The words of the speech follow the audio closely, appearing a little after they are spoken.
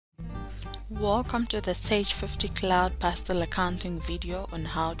Welcome to the Sage 50 Cloud Pastel accounting video on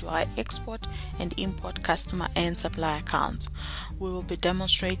how do I export and import customer and supplier accounts. We will be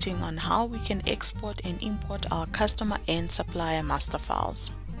demonstrating on how we can export and import our customer and supplier master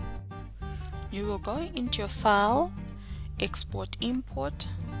files. You will go into your file, export import,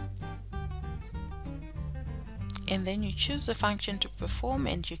 and then you choose the function to perform,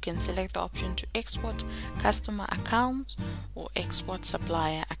 and you can select the option to export customer accounts or export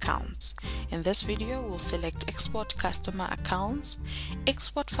supplier accounts. In this video, we'll select export customer accounts.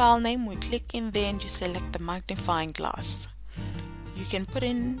 Export file name, we click in there and you select the magnifying glass. You can put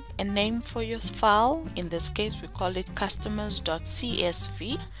in a name for your file. In this case, we call it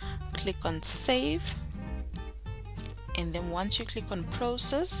customers.csv. Click on save, and then once you click on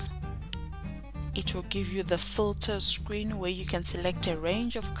process, it will give you the filter screen where you can select a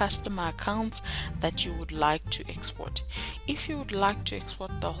range of customer accounts that you would like to export. If you would like to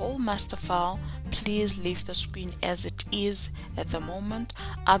export the whole master file, please leave the screen as it is at the moment.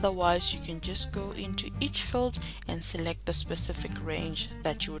 Otherwise, you can just go into each field and select the specific range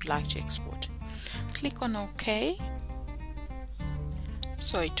that you would like to export. Click on OK.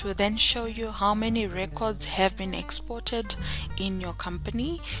 So it will then show you how many records have been exported in your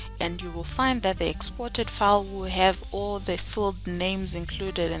company, and you will find that the exported file will have all the field names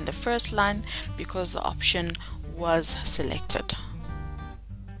included in the first line because the option was selected.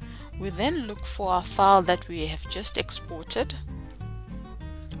 We then look for our file that we have just exported.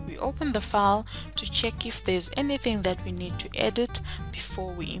 We open the file to check if there's anything that we need to edit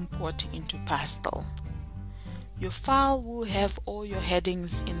before we import into Pastel. Your file will have all your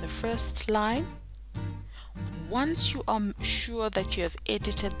headings in the first line. Once you are sure that you have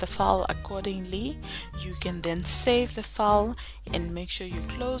edited the file accordingly, you can then save the file and make sure you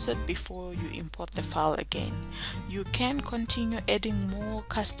close it before you import the file again. You can continue adding more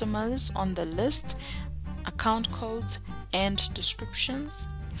customers on the list, account codes, and descriptions.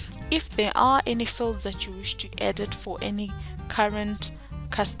 If there are any fields that you wish to edit for any current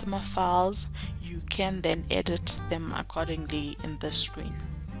customer files, you can then edit them accordingly in the screen.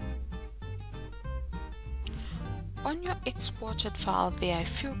 On your exported file, there are a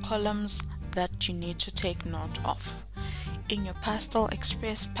few columns that you need to take note of. In your Pastel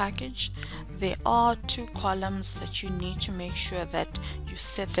Express package, there are two columns that you need to make sure that you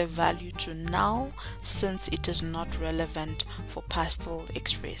set the value to null, since it is not relevant for Pastel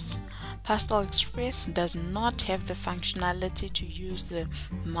Express. Pastel Express does not have the functionality to use the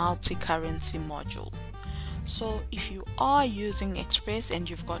multi-currency module. So if you are using Express and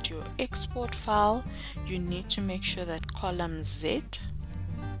you've got your export file, you need to make sure that column Z,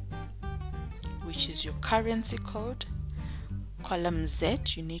 which is your currency code, column Z,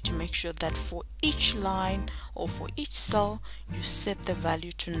 you need to make sure that for each line or for each cell you set the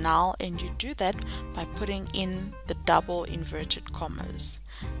value to null, and you do that by putting in the double inverted commas.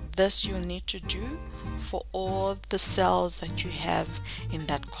 This you need to do for all the cells that you have in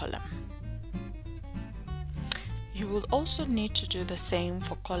that column. You will also need to do the same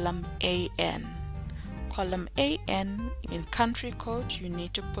for column AN. Column AN, in country code, you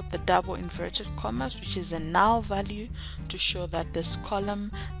need to put the double inverted commas, which is a null value, to show that this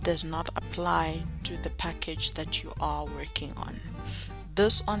column does not apply to the package that you are working on.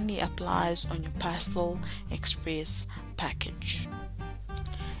 This only applies on your Pastel Express package.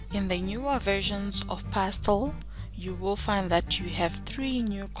 In the newer versions of Pastel, you will find that you have three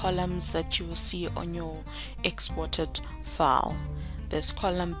new columns that you will see on your exported file. There's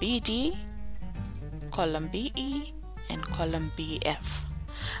column BD, column BE, and column BF.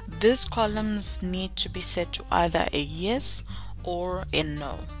 These columns need to be set to either a yes or a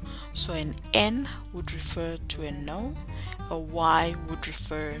no. So an N would refer to a no, a Y would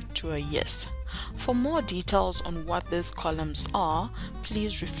refer to a yes. For more details on what these columns are,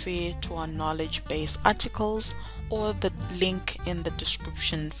 please refer to our knowledge base articles or the link in the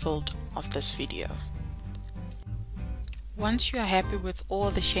description field of this video. Once you are happy with all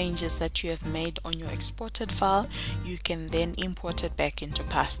the changes that you have made on your exported file, you can then import it back into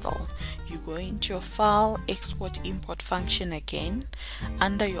Pastel. You go into your file, export import function again.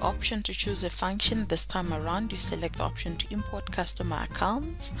 Under your option to choose a function, this time around you select the option to import customer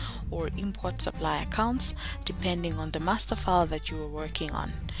accounts or import supplier accounts, depending on the master file that you are working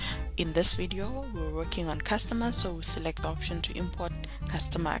on. In this video, we're working on customers, so we select the option to import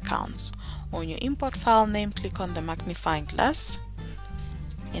customer accounts. On your import file name, click on the magnifying glass,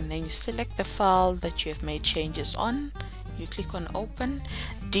 and then you select the file that you have made changes on. You click on open,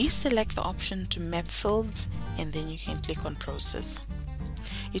 deselect the option to map fields, and then you can click on process.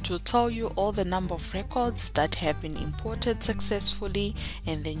 It will tell you all the number of records that have been imported successfully,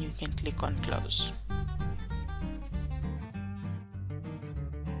 and then you can click on close.